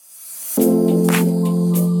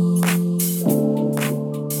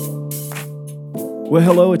Well,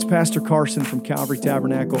 hello, it's Pastor Carson from Calvary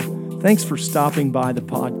Tabernacle. Thanks for stopping by the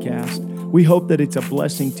podcast. We hope that it's a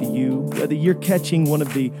blessing to you, whether you're catching one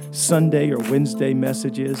of the Sunday or Wednesday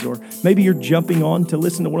messages, or maybe you're jumping on to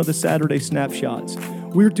listen to one of the Saturday snapshots.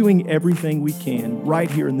 We're doing everything we can right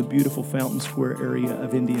here in the beautiful Fountain Square area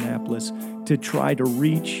of Indianapolis to try to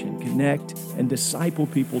reach and connect and disciple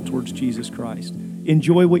people towards Jesus Christ.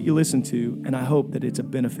 Enjoy what you listen to, and I hope that it's a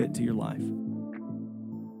benefit to your life.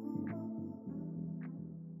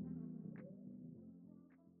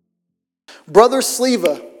 Brother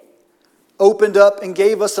Sleva opened up and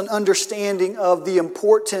gave us an understanding of the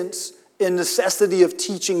importance and necessity of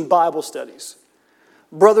teaching Bible studies.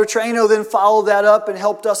 Brother Trano then followed that up and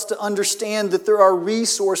helped us to understand that there are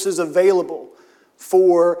resources available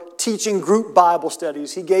for teaching group Bible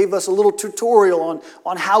studies. He gave us a little tutorial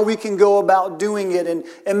on how we can go about doing it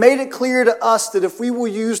and made it clear to us that if we will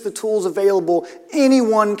use the tools available,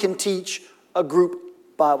 anyone can teach a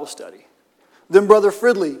group Bible study. Then Brother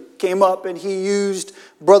Fridley came up and he used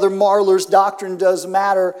Brother Marler's Doctrine Does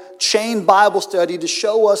Matter chain Bible study to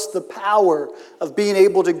show us the power of being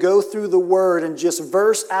able to go through the Word and just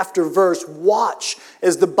verse after verse watch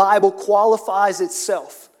as the Bible qualifies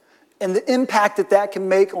itself and the impact that that can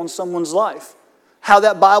make on someone's life. How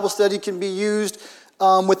that Bible study can be used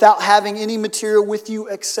without having any material with you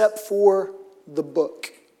except for the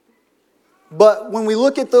book. But when we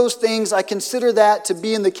look at those things, I consider that to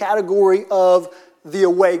be in the category of the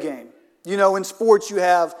away game. You know, in sports you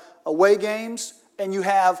have away games and you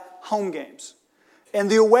have home games.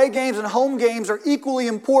 And the away games and home games are equally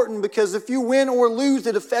important because if you win or lose,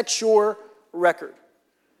 it affects your record.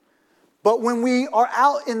 But when we are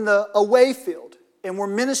out in the away field and we're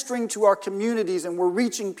ministering to our communities and we're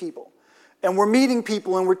reaching people, and we're meeting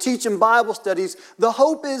people and we're teaching Bible studies, the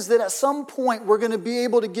hope is that at some point we're going to be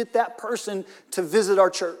able to get that person to visit our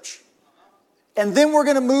church. And then we're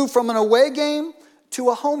going to move from an away game to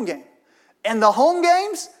a home game. And the home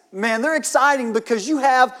games, man, they're exciting because you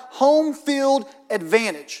have home field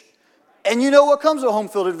advantage. And you know what comes with home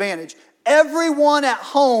field advantage? Everyone at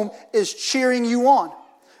home is cheering you on.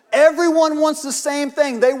 Everyone wants the same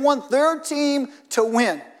thing. They want their team to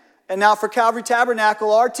win. And now for Calvary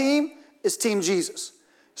Tabernacle, our team is Team Jesus.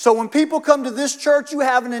 So when people come to this church, you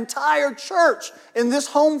have an entire church in this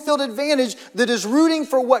home field advantage that is rooting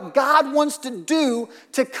for what God wants to do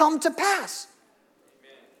to come to pass.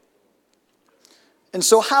 And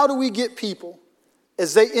so how do we get people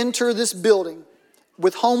as they enter this building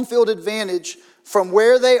with home field advantage from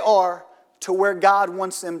where they are to where God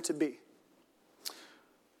wants them to be?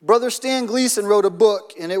 Brother Stan Gleason wrote a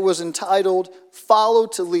book and it was entitled Follow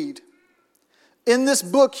to Lead. In this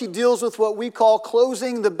book, he deals with what we call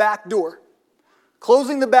closing the back door.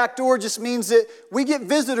 Closing the back door just means that we get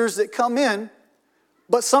visitors that come in,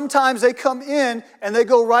 but sometimes they come in and they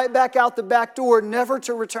go right back out the back door, never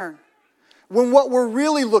to return. When what we're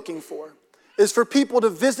really looking for is for people to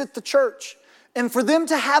visit the church and for them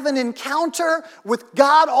to have an encounter with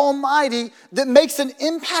God Almighty that makes an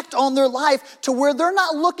impact on their life to where they're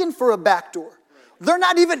not looking for a back door. They're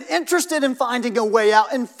not even interested in finding a way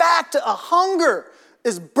out. In fact, a hunger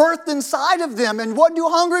is birthed inside of them. And what do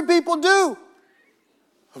hungry people do?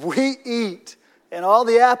 We eat. And all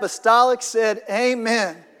the apostolics said,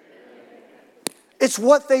 amen. It's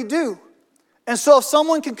what they do. And so if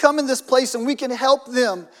someone can come in this place and we can help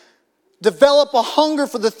them develop a hunger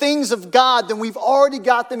for the things of God, then we've already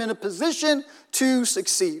got them in a position to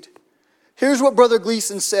succeed. Here's what Brother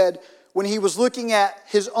Gleason said when he was looking at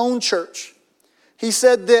his own church. He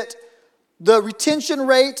said that the retention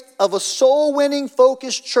rate of a soul-winning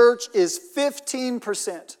focused church is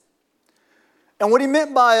 15%. And what he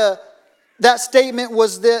meant by that statement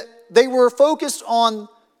was that they were focused on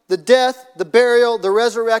the death, the burial, the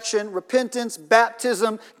resurrection, repentance,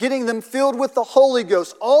 baptism, getting them filled with the Holy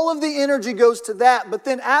Ghost. All of the energy goes to that, but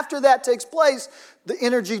then after that takes place, the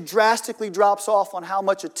energy drastically drops off on how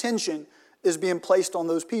much attention is being placed on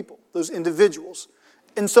those people, those individuals.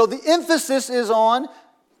 And so the emphasis is on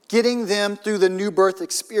getting them through the new birth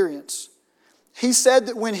experience. He said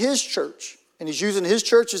that when his church, and he's using his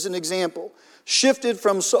church as an example, shifted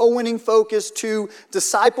from soul-winning focus to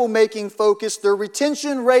disciple-making focus, their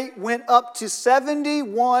retention rate went up to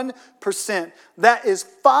 71%. That is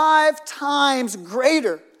 5 times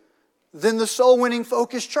greater than the soul-winning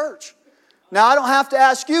focused church. Now, I don't have to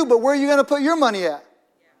ask you, but where are you going to put your money at?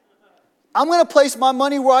 I'm going to place my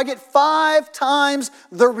money where I get 5 times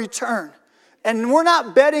the return. And we're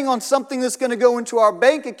not betting on something that's going to go into our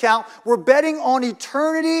bank account. We're betting on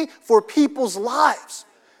eternity for people's lives.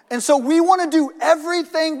 And so we want to do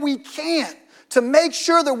everything we can to make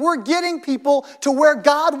sure that we're getting people to where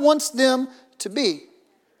God wants them to be.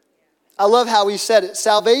 I love how he said it.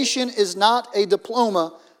 Salvation is not a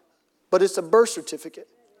diploma, but it's a birth certificate.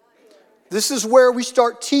 This is where we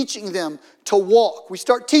start teaching them to walk. We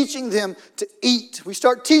start teaching them to eat. We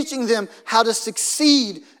start teaching them how to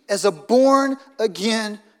succeed as a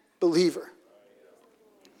born-again believer.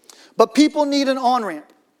 But people need an on-ramp.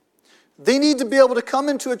 They need to be able to come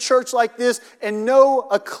into a church like this and know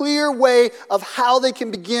a clear way of how they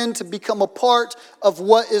can begin to become a part of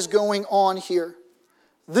what is going on here.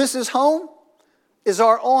 This is home, is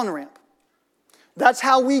our on-ramp. That's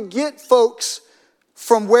how we get folks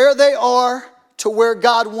from where they are to where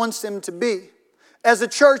God wants them to be. As a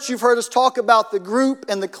church, you've heard us talk about the group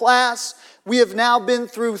and the class. We have now been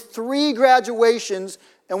through 3 graduations,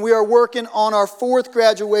 and we are working on our 4th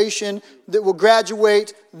graduation that will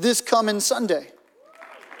graduate this coming Sunday.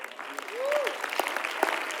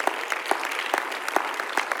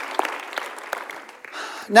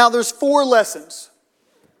 Now there's 4 lessons.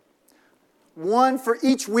 1 for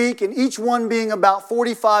each week, and each one being about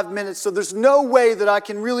 45 minutes. So there's no way that I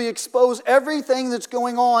can really expose everything that's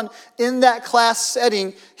going on in that class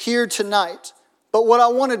setting here tonight. But what I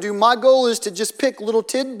want to do, my goal is to just pick little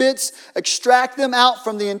tidbits, extract them out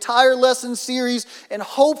from the entire lesson series, and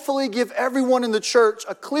hopefully give everyone in the church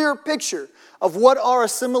a clear picture of what our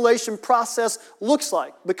assimilation process looks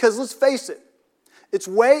like. Because let's face it, it's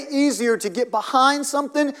way easier to get behind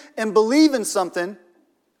something and believe in something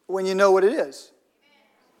when you know what it is.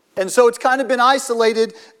 And so it's kind of been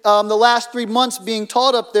isolated the last 3 months being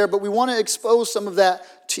taught up there, but we want to expose some of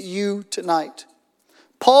that to you tonight.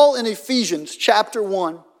 Paul in Ephesians chapter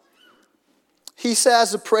 1, he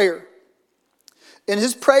says a prayer. And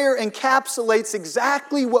his prayer encapsulates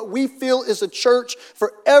exactly what we feel is a church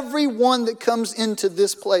for everyone that comes into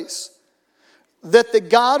this place. That the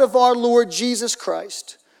God of our Lord Jesus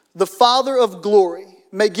Christ, the Father of glory,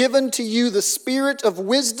 may give unto you the spirit of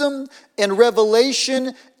wisdom and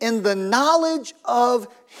revelation in the knowledge of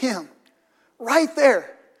Him. Right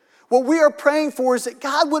there. What we are praying for is that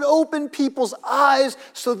God would open people's eyes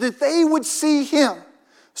so that they would see Him,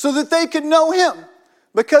 so that they could know Him.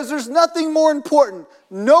 Because there's nothing more important,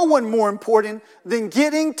 no one more important than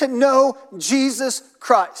getting to know Jesus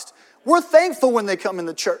Christ. We're thankful when they come in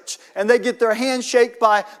the church and they get their hand shaked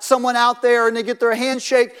by someone out there and they get their hand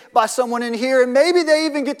shaked by someone in here. And maybe they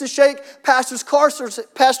even get to shake Pastor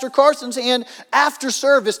Carson's hand after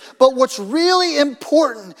service. But what's really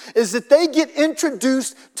important is that they get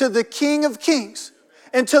introduced to the King of Kings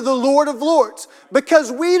and to the Lord of Lords.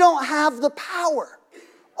 Because we don't have the power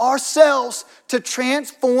ourselves to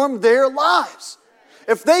transform their lives.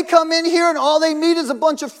 If they come in here and all they meet is a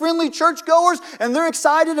bunch of friendly churchgoers and they're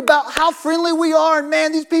excited about how friendly we are and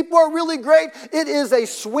man, these people are really great, it is a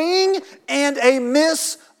swing and a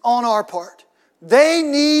miss on our part. They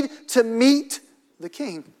need to meet the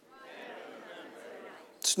King.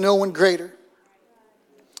 It's no one greater.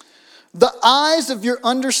 The eyes of your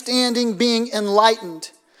understanding being enlightened,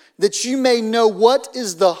 that you may know what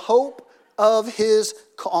is the hope of His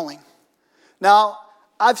calling. Now,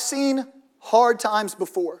 I've seen hard times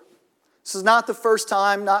before. This is not the first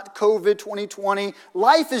time, not COVID 2020.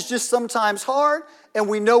 Life is just sometimes hard and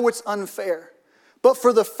we know it's unfair. But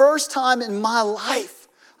for the first time in my life,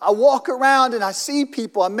 I walk around and I see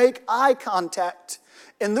people, I make eye contact,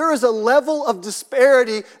 and there is a level of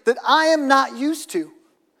disparity that I am not used to.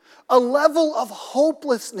 A level of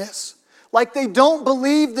hopelessness. Like they don't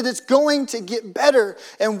believe that it's going to get better.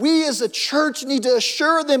 And we as a church need to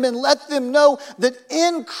assure them and let them know that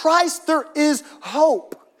in Christ there is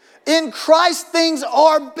hope. In Christ things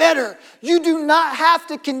are better. You do not have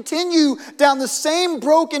to continue down the same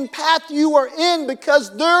broken path you are in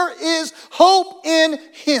because there is hope in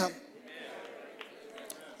Him.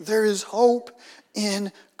 There is hope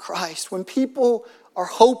in Christ. When people are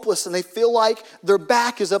hopeless and they feel like their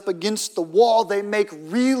back is up against the wall, they make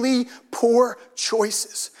really poor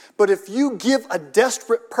choices. But if you give a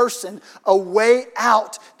desperate person a way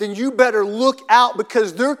out, then you better look out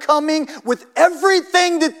because they're coming with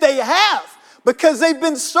everything that they have because they've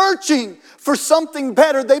been searching for something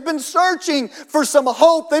better. They've been searching for some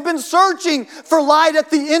hope. They've been searching for light at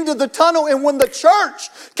the end of the tunnel. And when the church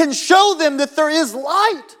can show them that there is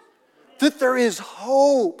light, that there is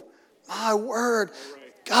hope, my word,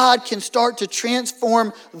 God can start to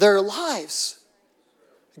transform their lives.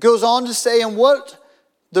 It goes on to say, and what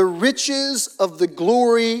the riches of the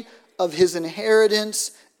glory of His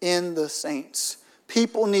inheritance in the saints.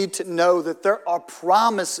 People need to know that there are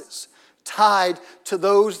promises tied to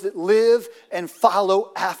those that live and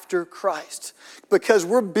follow after Christ. Because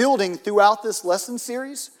we're building throughout this lesson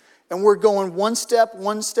series, And we're going one step,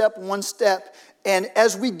 one step, one step. And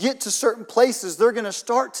as we get to certain places, they're going to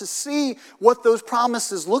start to see what those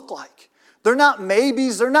promises look like. They're not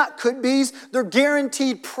maybes, they're not could-bes, they're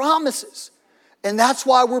guaranteed promises. And that's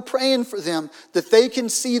why we're praying for them, that they can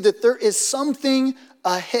see that there is something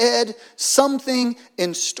ahead, something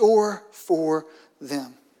in store for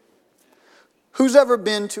them. Who's ever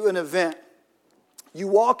been to an event? You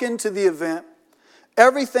walk into the event,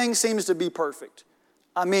 everything seems to be perfect.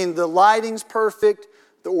 I mean, the lighting's perfect,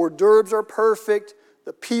 the hors d'oeuvres are perfect,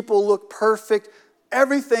 the people look perfect,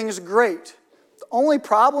 everything's great. The only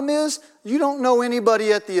problem is you don't know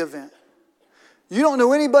anybody at the event. You don't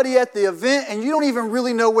know anybody at the event, and you don't even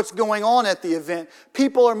really know what's going on at the event.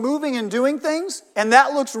 People are moving and doing things, and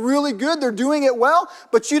that looks really good. They're doing it well,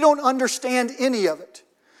 but you don't understand any of it.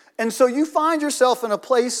 And so you find yourself in a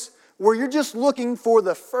place where you're just looking for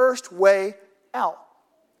the first way out.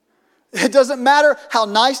 It doesn't matter how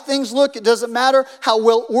nice things look. It doesn't matter how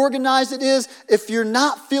well organized it is. If you're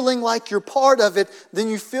not feeling like you're part of it, then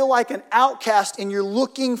you feel like an outcast, and you're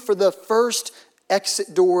looking for the first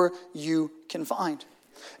exit door you can find.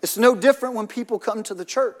 It's no different when people come to the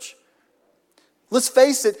church. Let's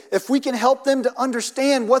face it, if we can help them to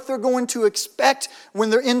understand what they're going to expect when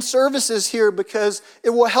they're in services here, because it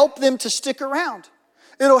will help them to stick around.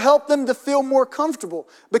 It'll help them to feel more comfortable,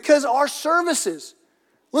 because our services,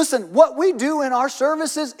 listen, what we do in our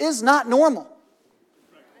services is not normal.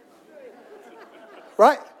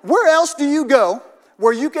 Right? Where else do you go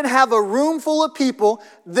where you can have a room full of people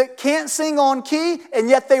that can't sing on key, and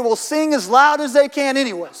yet they will sing as loud as they can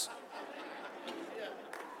anyways?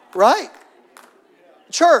 Right?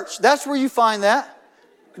 Church, that's where you find that.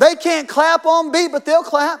 They can't clap on beat, but they'll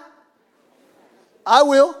clap. I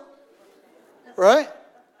will. Right?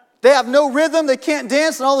 They have no rhythm, they can't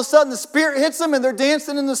dance, and all of a sudden the Spirit hits them and they're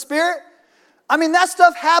dancing in the Spirit. I mean, that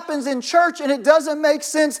stuff happens in church, and it doesn't make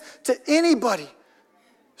sense to anybody.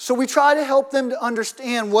 So we try to help them to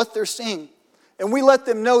understand what they're seeing. And we let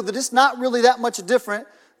them know that it's not really that much different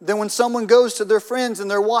than when someone goes to their friends and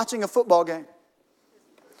they're watching a football game.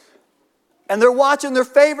 And they're watching their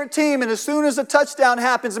favorite team, and as soon as a touchdown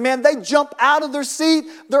happens, man, they jump out of their seat,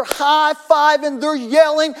 they're high-fiving, they're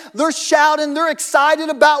yelling, they're shouting, they're excited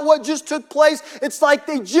about what just took place. It's like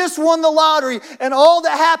they just won the lottery, and all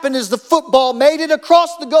that happened is the football made it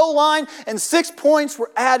across the goal line, and 6 points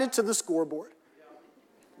were added to the scoreboard.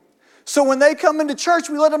 So when they come into church,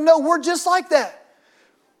 we let them know we're just like that.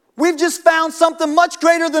 We've just found something much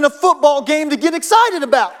greater than a football game to get excited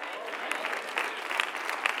about.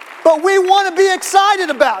 But we want to be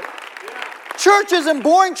excited about it. Church isn't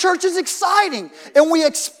boring. Church is exciting. And we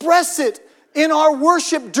express it in our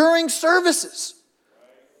worship during services.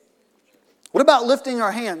 What about lifting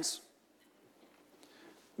our hands?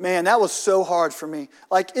 Man, that was so hard for me.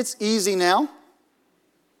 Like, it's easy now.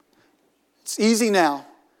 It's easy now.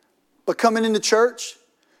 But coming into church,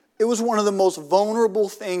 it was one of the most vulnerable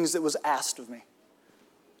things that was asked of me.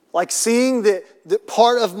 Like seeing that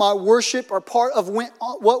part of my worship or part of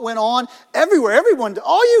what went on everywhere. Everyone,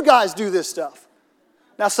 all you guys do this stuff.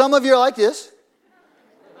 Now, some of you are like this.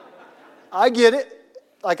 I get it.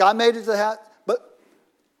 Like, I made it to that.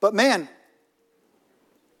 But man.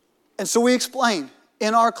 And so we explain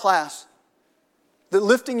in our class that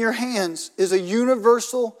lifting your hands is a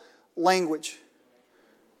universal language.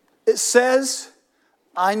 It says,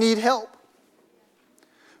 I need help.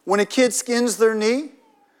 When a kid skins their knee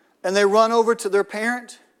and they run over to their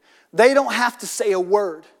parent, they don't have to say a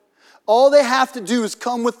word. All they have to do is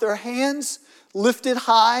come with their hands lifted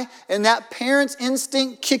high, and that parent's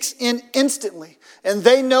instinct kicks in instantly. And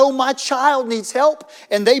they know my child needs help,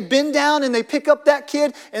 and they bend down and they pick up that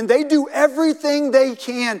kid, and they do everything they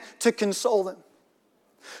can to console them.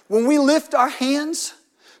 When we lift our hands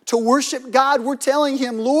to worship God, we're telling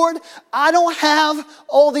Him, Lord, I don't have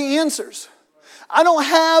all the answers. I don't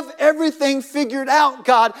have everything figured out,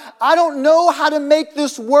 God. I don't know how to make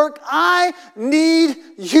this work. I need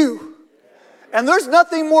You. And there's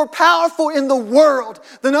nothing more powerful in the world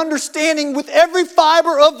than understanding with every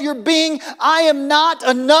fiber of your being, I am not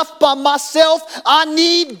enough by myself. I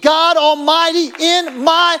need God Almighty in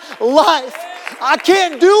my life. I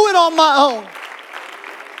can't do it on my own.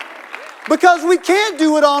 Because we can't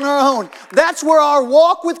do it on our own. That's where our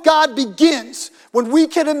walk with God begins. When we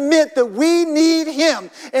can admit that we need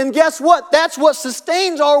Him. And guess what? That's what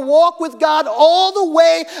sustains our walk with God all the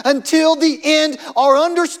way until the end. Our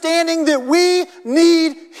understanding that we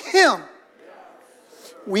need Him.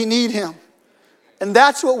 We need Him. And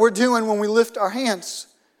that's what we're doing when we lift our hands.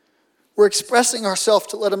 We're expressing ourselves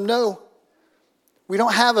to let Him know we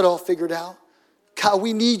don't have it all figured out. God,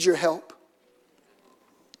 we need Your help.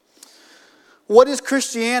 What is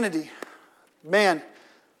Christianity? Man,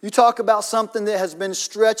 you talk about something that has been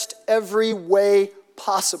stretched every way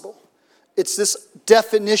possible. It's this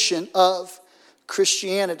definition of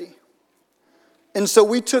Christianity. And so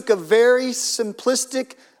we took a very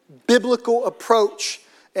simplistic biblical approach.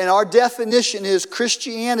 And our definition is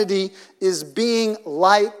Christianity is being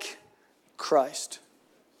like Christ.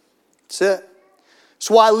 That's it. That's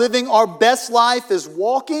why living our best life is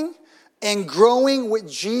walking and growing with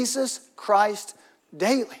Jesus Christ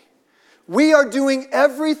daily. We are doing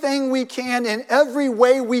everything we can in every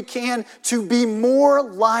way we can to be more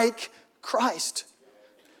like Christ.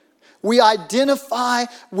 We identify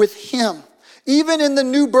with Him. Even in the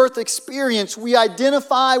new birth experience, we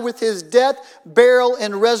identify with His death, burial,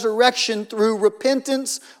 and resurrection through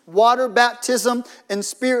repentance, water baptism, and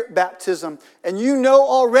spirit baptism. And you know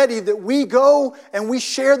already that we go and we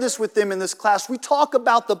share this with them in this class. We talk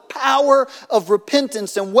about the power of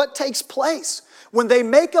repentance and what takes place when they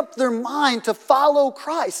make up their mind to follow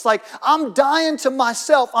Christ. Like, I'm dying to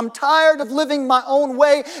myself. I'm tired of living my own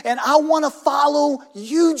way, and I want to follow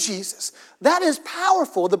you, Jesus. That is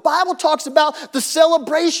powerful. The Bible talks about the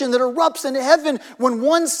celebration that erupts in heaven when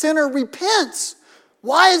one sinner repents.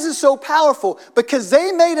 Why is it so powerful? Because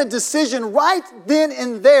they made a decision right then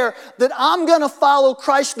and there that I'm going to follow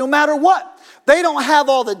Christ no matter what. They don't have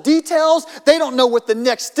all the details. They don't know what the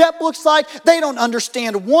next step looks like. They don't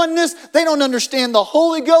understand oneness. They don't understand the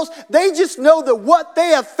Holy Ghost. They just know that what they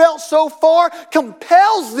have felt so far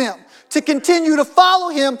compels them to continue to follow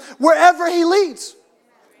Him wherever He leads.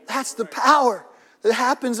 That's the power that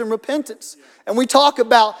happens in repentance. And we talk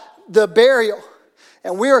about the burial.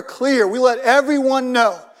 And we are clear. We let everyone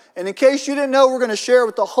know. And in case you didn't know, we're going to share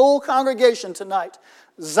with the whole congregation tonight.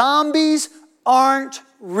 Zombies aren't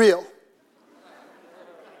real.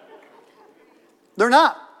 They're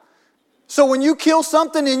not. So when you kill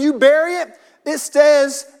something and you bury it, it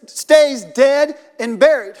stays dead and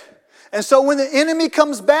buried. And so when the enemy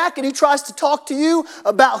comes back and he tries to talk to you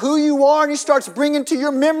about who you are, and he starts bringing to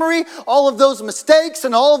your memory all of those mistakes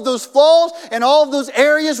and all of those flaws and all of those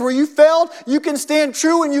areas where you failed, you can stand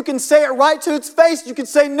true and you can say it right to its face. You can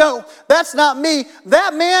say, no, that's not me.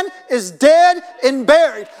 That man is dead and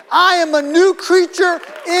buried. I am a new creature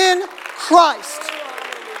in Christ.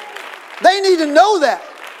 They need to know that.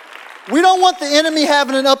 We don't want the enemy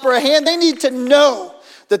having an upper hand. They need to know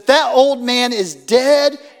that that old man is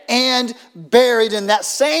dead and buried, and that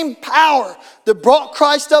same power that brought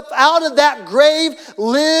Christ up out of that grave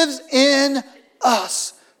lives in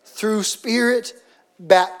us through spirit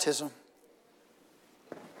baptism.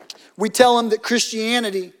 We tell them that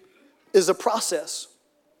Christianity is a process.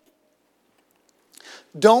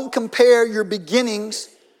 Don't compare your beginnings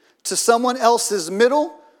to someone else's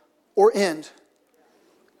middle or end.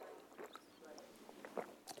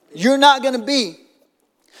 You're not going to be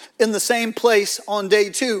in the same place on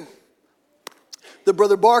day 2 that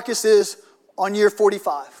Brother Barkus is on year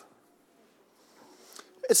 45.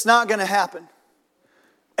 It's not going to happen.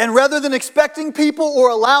 And rather than expecting people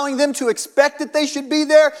or allowing them to expect that they should be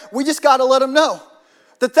there, we just got to let them know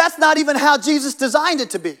that that's not even how Jesus designed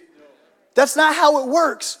it to be. That's not how it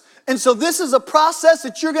works. And so this is a process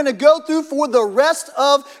that you're going to go through for the rest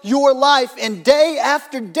of your life. And day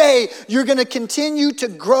after day, you're going to continue to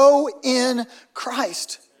grow in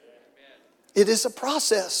Christ. It is a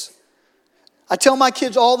process. I tell my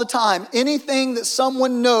kids all the time, anything that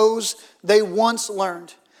someone knows, they once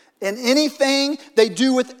learned. And anything they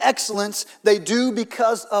do with excellence, they do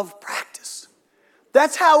because of practice.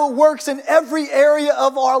 That's how it works in every area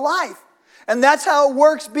of our life. And that's how it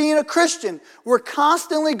works being a Christian. We're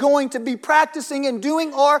constantly going to be practicing and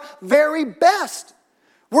doing our very best.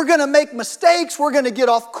 We're going to make mistakes. We're going to get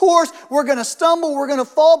off course. We're going to stumble. We're going to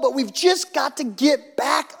fall. But we've just got to get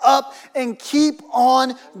back up and keep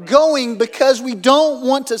on going because we don't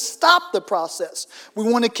want to stop the process. We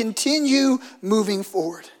want to continue moving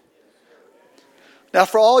forward. Now,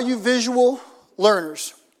 for all you visual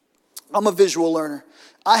learners, I'm a visual learner.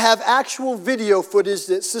 I have actual video footage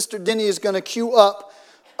that Sister Denny is going to cue up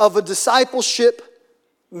of a discipleship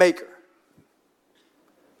maker.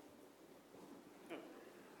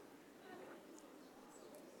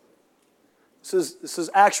 This is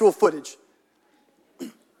actual footage.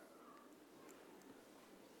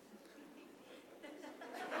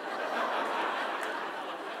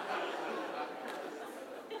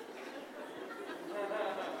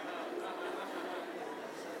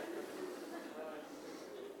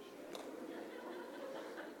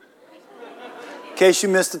 In case you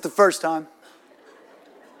missed it the first time.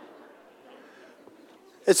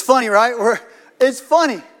 It's funny, right? It's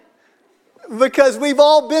funny because we've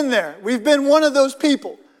all been there. We've been one of those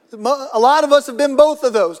people A lot of us have been both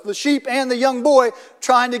of those, the sheep and the young boy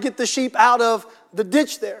trying to get the sheep out of the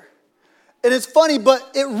ditch there. And it's funny,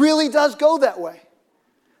 but it really does go that way.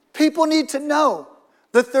 People need to know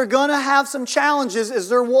that they're going to have some challenges as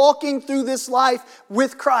they're walking through this life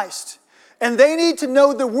with Christ. And they need to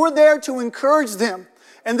know that we're there to encourage them.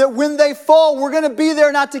 And that when they fall, we're going to be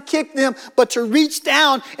there not to kick them, but to reach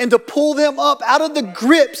down and to pull them up out of the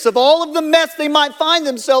grips of all of the mess they might find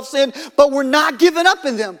themselves in. But we're not giving up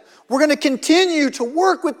in them. We're going to continue to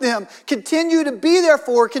work with them, continue to be there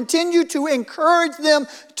for, continue to encourage them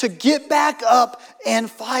to get back up and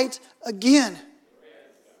fight again.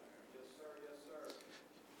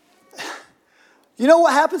 You know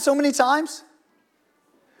what happens so many times?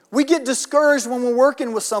 We get discouraged when we're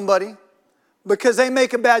working with somebody because they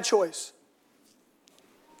make a bad choice.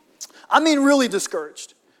 I mean really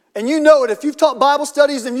discouraged. And you know it. If you've taught Bible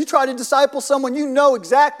studies and you try to disciple someone, you know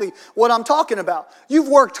exactly what I'm talking about. You've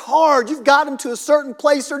worked hard. You've got them to a certain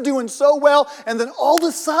place. They're doing so well. And then all of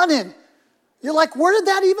a sudden, you're like, where did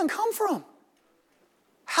that even come from?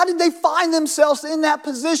 How did they find themselves in that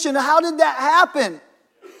position? How did that happen?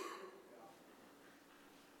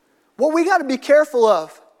 What we got to be careful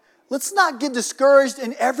of, let's not get discouraged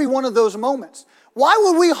in every one of those moments. Why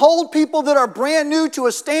would we hold people that are brand new to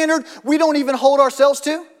a standard we don't even hold ourselves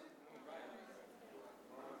to?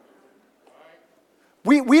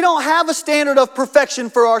 We don't have a standard of perfection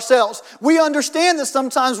for ourselves. We understand that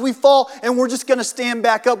sometimes we fall and we're just going to stand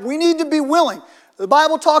back up. We need to be willing. The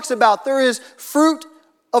Bible talks about there is fruit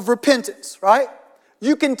of repentance, right?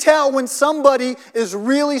 You can tell when somebody is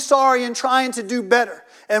really sorry and trying to do better.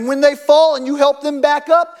 And when they fall and you help them back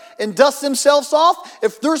up and dust themselves off,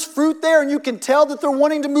 if there's fruit there and you can tell that they're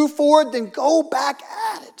wanting to move forward, then go back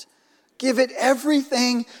at it. Give it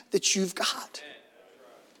everything that you've got.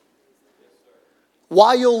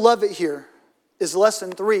 Why you'll love it here is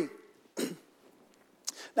lesson 3.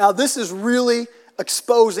 Now this is really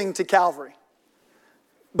exposing to Calvary.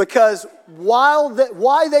 Because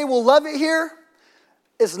why they will love it here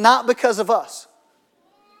is not because of us.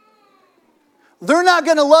 They're not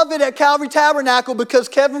going to love it at Calvary Tabernacle because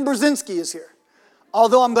Kevin Brzezinski is here.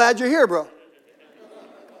 Although I'm glad you're here, bro.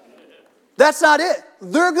 That's not it.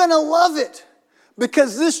 They're going to love it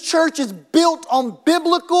because this church is built on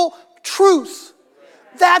biblical truth.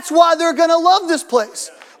 That's why they're going to love this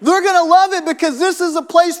place. They're going to love it because this is a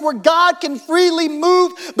place where God can freely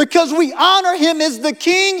move because we honor Him as the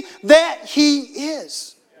King that He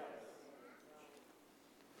is.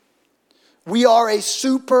 We are a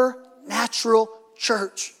supernatural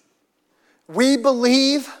church. We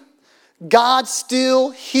believe God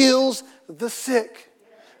still heals the sick.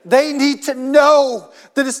 They need to know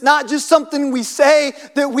that it's not just something we say,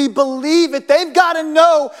 that we believe it. They've got to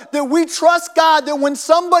know that we trust God, that when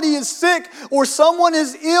somebody is sick or someone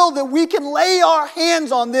is ill, that we can lay our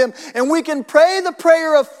hands on them and we can pray the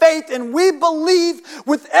prayer of faith, and we believe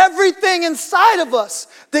with everything inside of us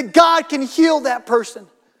that God can heal that person.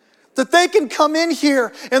 That they can come in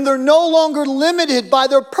here and they're no longer limited by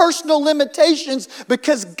their personal limitations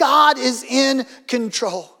because God is in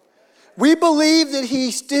control. We believe that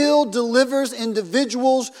He still delivers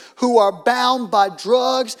individuals who are bound by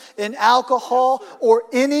drugs and alcohol or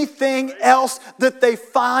anything else that they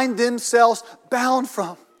find themselves bound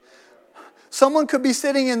from. Someone could be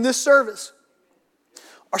sitting in this service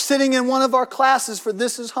or sitting in one of our classes for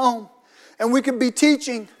This Is Home, and we could be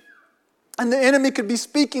teaching, and the enemy could be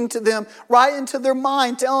speaking to them right into their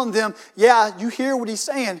mind, telling them, yeah, you hear what he's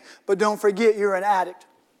saying, but don't forget you're an addict.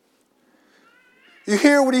 You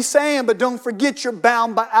hear what he's saying, but don't forget you're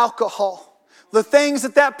bound by alcohol. The things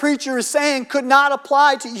that preacher is saying could not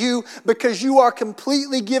apply to you because you are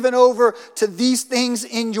completely given over to these things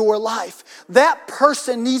in your life. That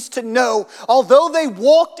person needs to know, although they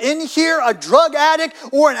walked in here a drug addict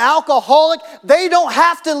or an alcoholic, they don't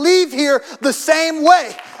have to leave here the same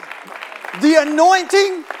way. The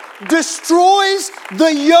anointing destroys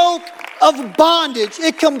the yoke of bondage.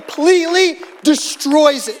 It completely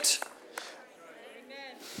destroys it.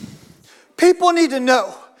 People need to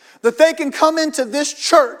know that they can come into this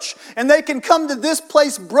church and they can come to this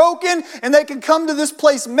place broken, and they can come to this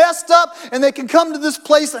place messed up, and they can come to this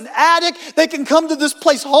place an addict, they can come to this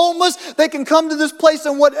place homeless, they can come to this place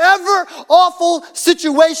in whatever awful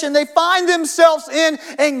situation they find themselves in,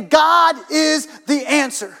 and God is the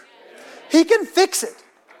answer. He can fix it.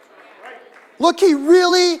 Look, He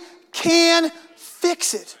really can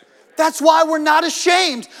fix it. That's why we're not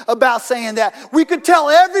ashamed about saying that. We could tell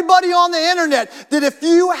everybody on the internet that if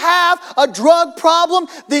you have a drug problem,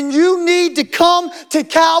 then you need to come to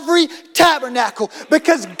Calvary Tabernacle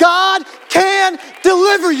because God can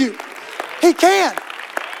deliver you. He can.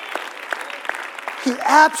 He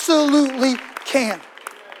absolutely can.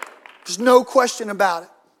 There's no question about it.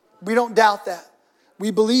 We don't doubt that.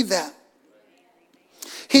 We believe that.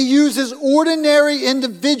 He uses ordinary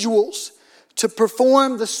individuals to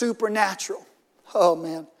perform the supernatural. Oh,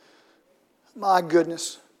 man. My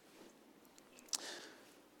goodness.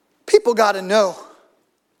 People got to know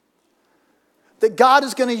that God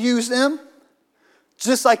is going to use them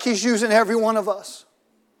just like He's using every one of us.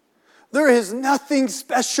 There is nothing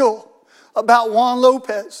special about Juan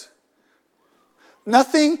Lopez.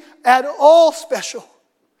 Nothing at all special.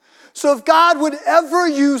 So if God would ever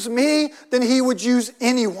use me, then He would use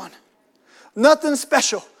anyone. Nothing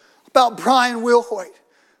special about Brian Wilhoit.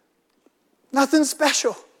 Nothing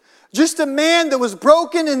special. Just a man that was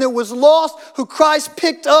broken and that was lost, who Christ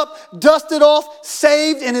picked up, dusted off,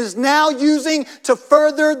 saved, and is now using to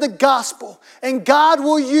further the gospel. And God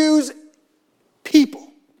will use people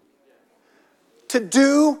to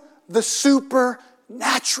do the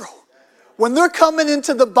supernatural. When they're coming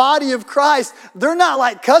into the body of Christ, they're not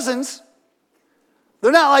like cousins.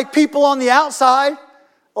 They're not like people on the outside.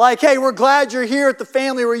 Like, hey, we're glad you're here at the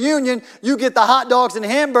family reunion. You get the hot dogs and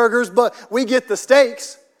hamburgers, but we get the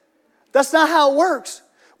steaks. That's not how it works.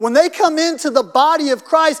 When they come into the body of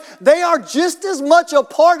Christ, they are just as much a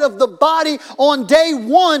part of the body on day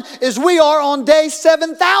 1 as we are on day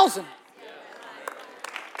 7,000.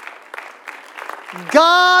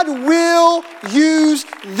 God will use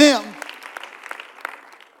them.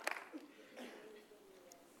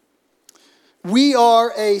 We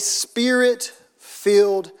are a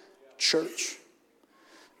Spirit-filled church.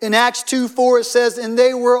 In Acts 2:4 it says, and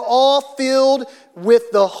they were all filled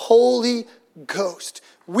with the Holy Ghost.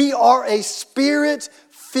 We are a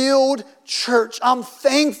Spirit-filled church. I'm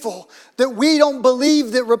thankful that we don't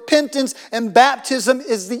believe that repentance and baptism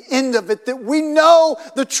is the end of it. That we know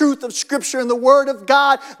the truth of Scripture and the Word of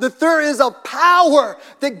God. That there is a power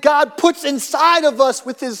that God puts inside of us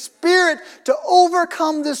with His Spirit to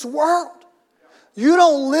overcome this world. You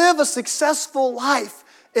don't live a successful life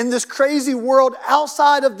in this crazy world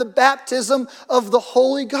outside of the baptism of the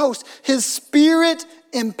Holy Ghost. His Spirit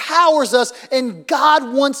empowers us, and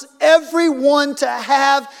God wants everyone to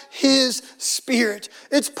have His Spirit.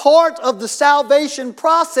 It's part of the salvation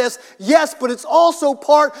process, yes, but it's also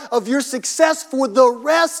part of your success for the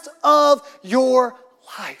rest of your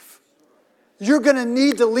life. You're going to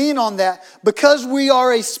need to lean on that. Because we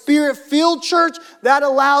are a Spirit-filled church, that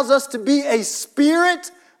allows us to be a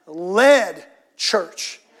Spirit-led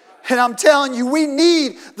church. And I'm telling you, we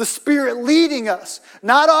need the Spirit leading us.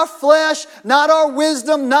 Not our flesh, not our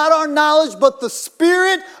wisdom, not our knowledge, but the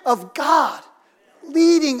Spirit of God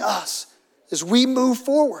leading us as we move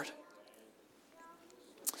forward.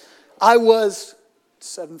 I was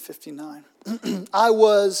 7:59. I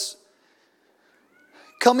was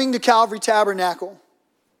coming to Calvary Tabernacle,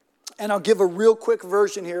 and I'll give a real quick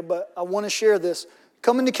version here, but I want to share this.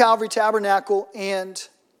 Coming to Calvary Tabernacle, and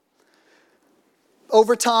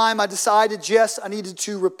over time I decided, yes, I needed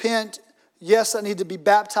to repent. Yes, I need to be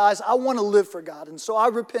baptized. I want to live for God. And so I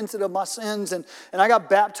repented of my sins, and I got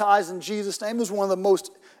baptized in Jesus' name. It was one of the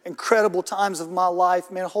most incredible times of my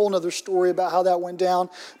life. Man, a whole other story about how that went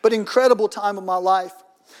down. But incredible time of my life.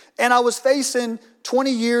 And I was facing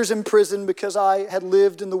 20 years in prison because I had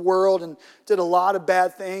lived in the world and did a lot of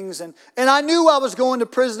bad things. And I knew I was going to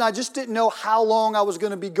prison. I just didn't know how long I was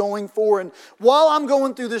going to be going for. And while I'm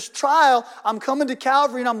going through this trial, I'm coming to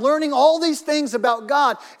Calvary and I'm learning all these things about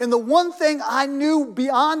God. And the one thing I knew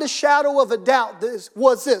beyond a shadow of a doubt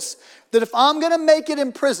was this, that if I'm going to make it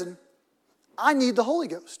in prison, I need the Holy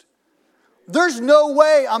Ghost. There's no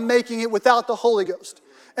way I'm making it without the Holy Ghost.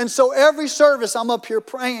 And so every service I'm up here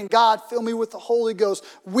praying, God, fill me with the Holy Ghost,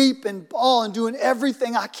 weep and bawl and doing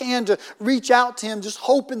everything I can to reach out to Him, just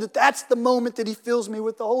hoping that that's the moment that He fills me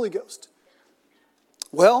with the Holy Ghost.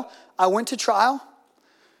 Well, I went to trial,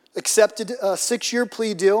 accepted a 6-year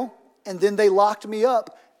plea deal, and then they locked me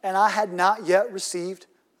up, and I had not yet received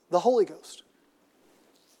the Holy Ghost.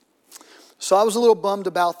 So I was a little bummed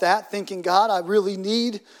about that, thinking, God, I really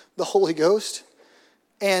need the Holy Ghost.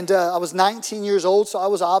 And I was 19 years old, so I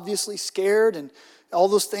was obviously scared and all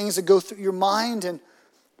those things that go through your mind. And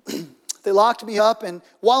they locked me up. And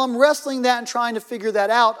while I'm wrestling that and trying to figure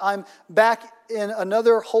that out, I'm back in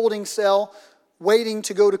another holding cell waiting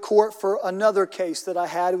to go to court for another case that I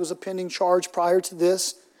had. It was a pending charge prior to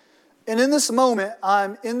this. And in this moment,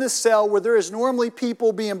 I'm in this cell where there is normally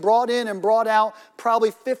people being brought in and brought out, probably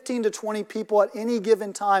 15 to 20 people at any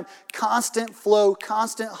given time. Constant flow,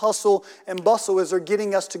 constant hustle and bustle as they're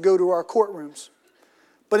getting us to go to our courtrooms.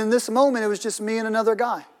 But in this moment, it was just me and another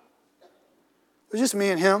guy. It was just me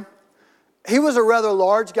and him. He was a rather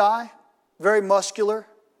large guy, very muscular.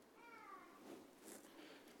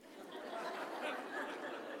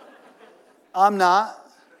 I'm not.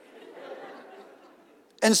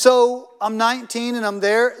 And so I'm 19 and I'm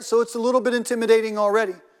there, so it's a little bit intimidating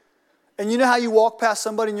already. And you know how you walk past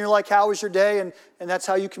somebody and you're like, how was your day? And that's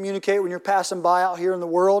how you communicate when you're passing by out here in the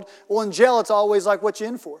world. Well, in jail, it's always like, what you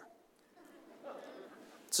in for?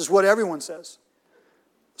 This is what everyone says.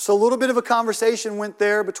 So a little bit of a conversation went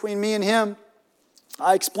there between me and him.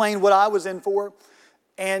 I explained what I was in for,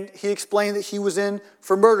 and he explained that he was in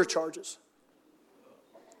for murder charges.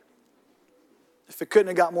 If it couldn't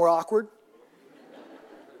have got more awkward.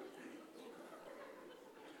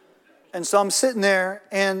 And so I'm sitting there,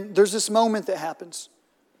 and there's this moment that happens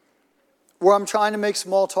where I'm trying to make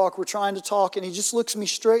small talk. We're trying to talk, and he just looks me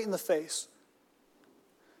straight in the face.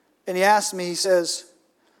 And he asks me, he says,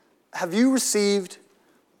 have you received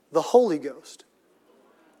the Holy Ghost?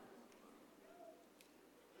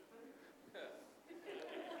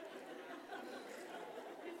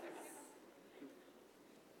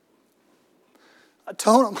 I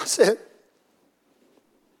told him, I said,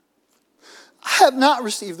 I have not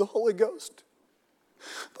received the Holy Ghost.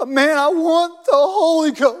 But man, I want the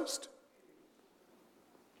Holy Ghost.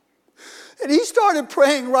 And he started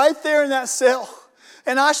praying right there in that cell.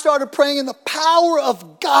 And I started praying, and the power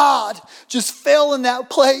of God just fell in that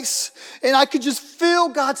place. And I could just feel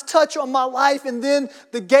God's touch on my life. And then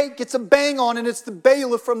the gate gets a bang on, and it's the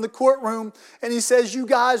bailiff from the courtroom. And he says, you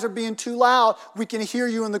guys are being too loud. We can hear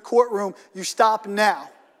you in the courtroom. You stop now.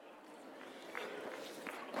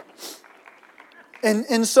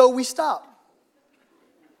 And so we stop.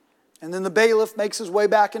 And then the bailiff makes his way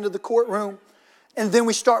back into the courtroom. And then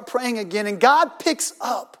we start praying again. And God picks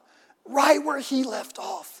up right where he left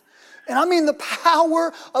off. And I mean, the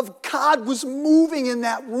power of God was moving in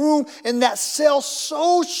that room, in that cell,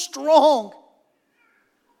 so strong.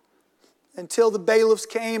 Until the bailiffs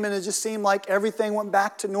came, and it just seemed like everything went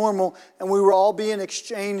back to normal. And we were all being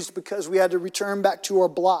exchanged because we had to return back to our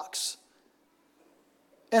blocks.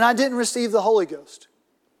 And I didn't receive the Holy Ghost.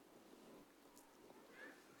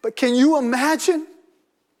 But can you imagine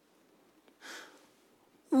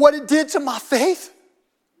what it did to my faith?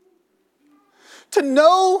 To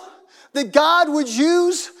know that God would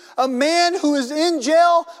use a man who is in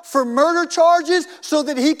jail for murder charges so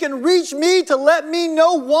that he can reach me to let me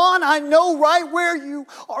know, Juan, I know right where you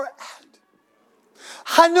are at.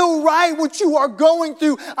 I know right what you are going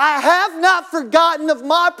through. I have not forgotten of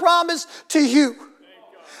my promise to you.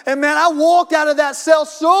 And man, I walked out of that cell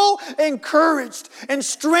so encouraged and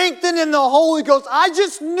strengthened in the Holy Ghost. I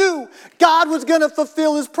just knew God was going to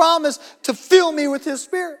fulfill his promise to fill me with his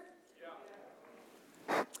Spirit.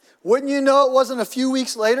 Wouldn't you know it wasn't a few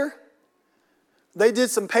weeks later, they did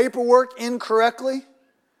some paperwork incorrectly,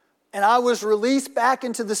 and I was released back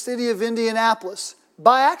into the city of Indianapolis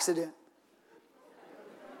by accident.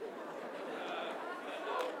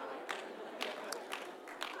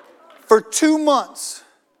 For 2 months,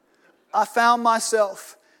 I found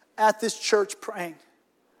myself at this church praying,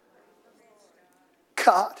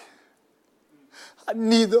 God, I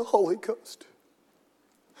need the Holy Ghost.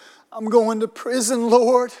 I'm going to prison,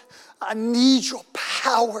 Lord. I need your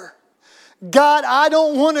power. God, I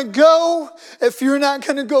don't want to go if you're not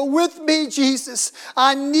going to go with me, Jesus.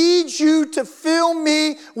 I need you to fill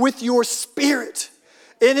me with your Spirit.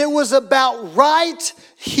 And it was about right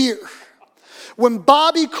here when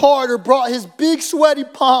Bobby Carter brought his big sweaty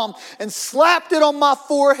palm and slapped it on my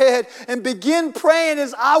forehead and began praying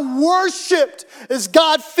as I worshiped, as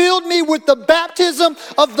God filled me with the baptism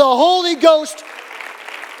of the Holy Ghost,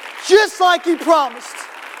 just like he promised.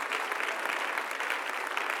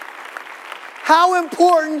 How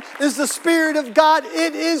important is the Spirit of God?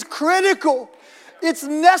 It is critical. It's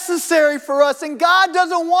necessary for us. And God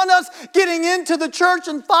doesn't want us getting into the church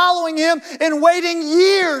and following him and waiting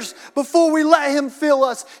years before we let him fill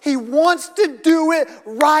us. He wants to do it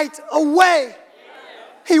right away.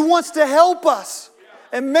 He wants to help us.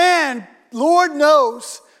 And man, Lord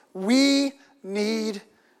knows we need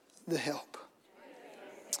the help.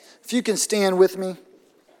 If you can stand with me.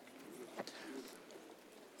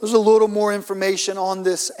 There's a little more information on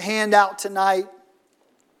this handout tonight.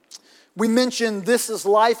 We mentioned This Is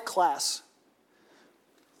Life class.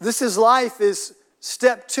 This Is Life is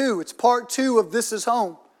step 2. It's part 2 of This Is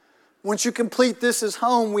Home. Once you complete This Is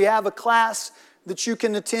Home, we have a class that you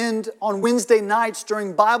can attend on Wednesday nights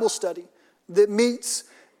during Bible study that meets,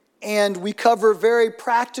 and we cover very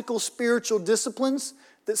practical spiritual disciplines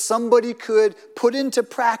that somebody could put into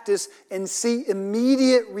practice and see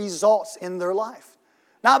immediate results in their life.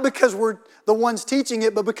 Not because we're the ones teaching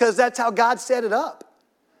it, but because that's how God set it up.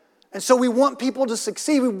 And so we want people to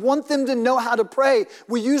succeed. We want them to know how to pray.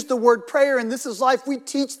 We use the word prayer in This Is Life. We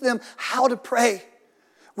teach them how to pray.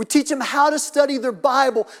 We teach them how to study their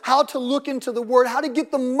Bible, how to look into the Word, how to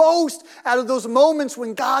get the most out of those moments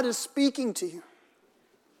when God is speaking to you.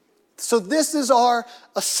 So this is our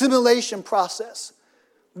assimilation process.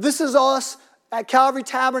 This is us at Calvary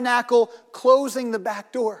Tabernacle closing the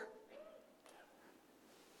back door.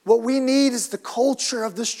 What we need is the culture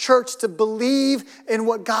of this church to believe in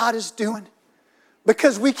what God is doing.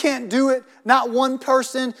 Because we can't do it, not one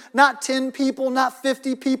person, not 10 people, not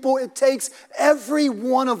 50 people. It takes every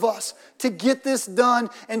one of us to get this done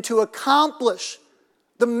and to accomplish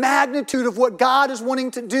the magnitude of what God is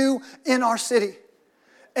wanting to do in our city.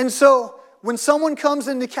 And so, when someone comes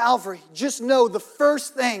into Calvary, just know the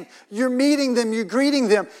first thing, you're meeting them, you're greeting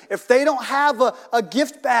them. If they don't have a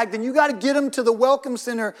gift bag, then you got to get them to the Welcome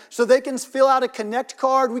Center so they can fill out a Connect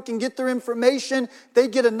card. We can get their information. They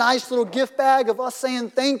get a nice little gift bag of us saying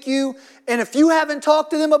thank you. And if you haven't talked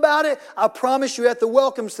to them about it, I promise you at the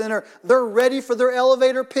Welcome Center, they're ready for their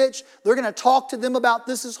elevator pitch. They're going to talk to them about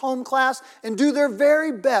This Is Home class and do their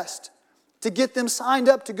very best to get them signed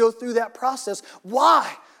up to go through that process.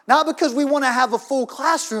 Why? Not because we want to have a full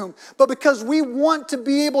classroom, but because we want to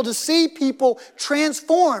be able to see people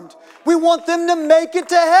transformed. We want them to make it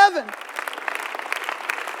to heaven.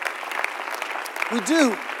 We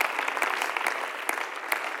do.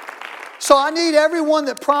 So I need everyone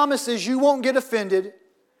that promises you won't get offended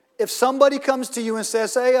if somebody comes to you and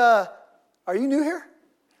says, hey, are you new here?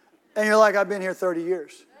 And you're like, I've been here 30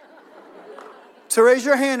 years. So raise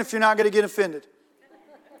your hand if you're not going to get offended.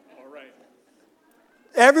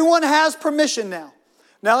 Everyone has permission now.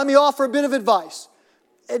 Now let me offer a bit of advice.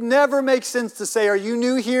 It never makes sense to say, are you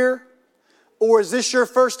new here? Or is this your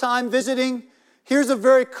first time visiting? Here's a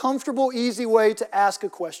very comfortable, easy way to ask a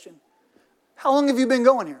question. How long have you been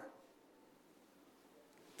going here?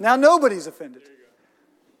 Now nobody's offended.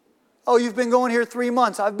 Oh, you've been going here 3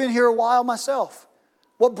 months. I've been here a while myself.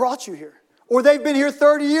 What brought you here? Or they've been here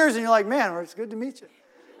 30 years and you're like, man, it's good to meet you.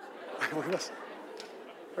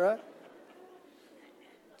 Right?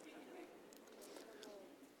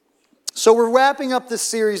 So we're wrapping up this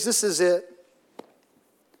series. This is it.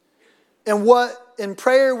 And what in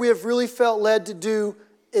prayer we have really felt led to do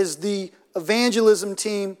is the evangelism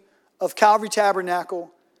team of Calvary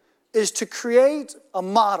Tabernacle is to create a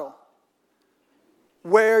model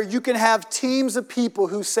where you can have teams of people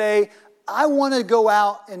who say, I want to go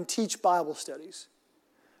out and teach Bible studies,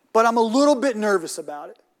 but I'm a little bit nervous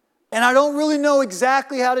about it. And I don't really know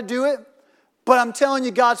exactly how to do it, but I'm telling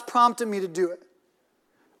you, God's prompted me to do it.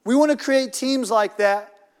 We want to create teams like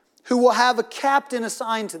that who will have a captain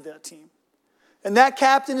assigned to that team. And that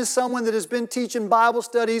captain is someone that has been teaching Bible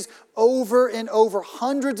studies over and over,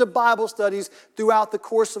 hundreds of Bible studies throughout the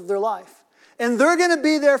course of their life. And they're going to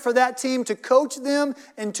be there for that team to coach them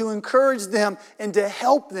and to encourage them and to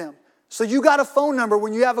help them. So you got a phone number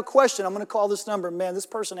when you have a question. I'm going to call this number. Man, this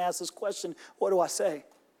person asked this question. What do I say?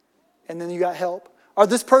 And then you got help. Or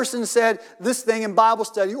this person said this thing in Bible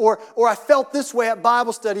study. Or I felt this way at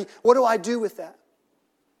Bible study. What do I do with that?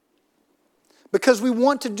 Because we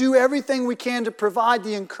want to do everything we can to provide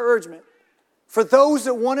the encouragement for those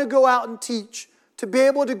that want to go out and teach, to be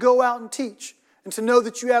able to go out and teach, and to know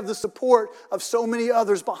that you have the support of so many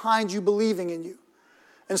others behind you believing in you.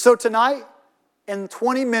 And so tonight, in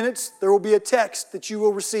 20 minutes, there will be a text that you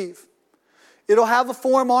will receive. It'll have a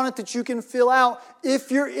form on it that you can fill out if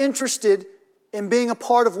you're interested in being a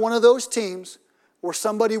part of one of those teams where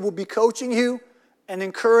somebody will be coaching you and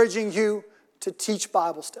encouraging you to teach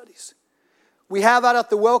Bible studies. We have out at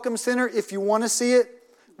the Welcome Center, if you want to see it,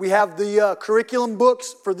 we have the curriculum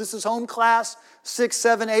books for This Is Home class, 6,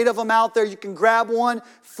 7, 8 of them out there. You can grab one,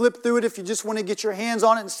 flip through it if you just want to get your hands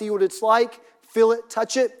on it and see what it's like, feel it,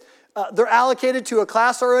 touch it. They're allocated to a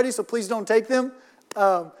class already, so please don't take them.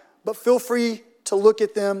 But feel free to look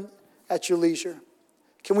at them at your leisure.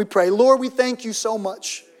 Can we pray? Lord, we thank you so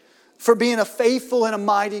much for being a faithful and a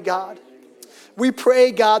mighty God. We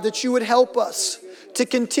pray, God, that you would help us to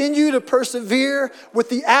continue to persevere with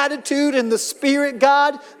the attitude and the spirit,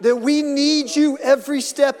 God, that we need you every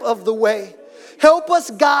step of the way. Help us,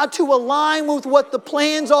 God, to align with what the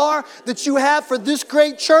plans are that you have for this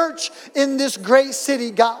great church in this great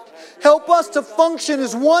city, God. Help us to function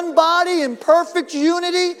as one body in perfect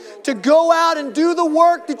unity to go out and do the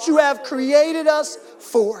work that you have created us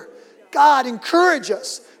for. God, encourage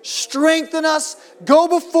us, strengthen us, go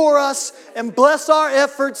before us, and bless our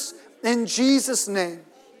efforts in Jesus' name.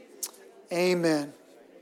 Amen.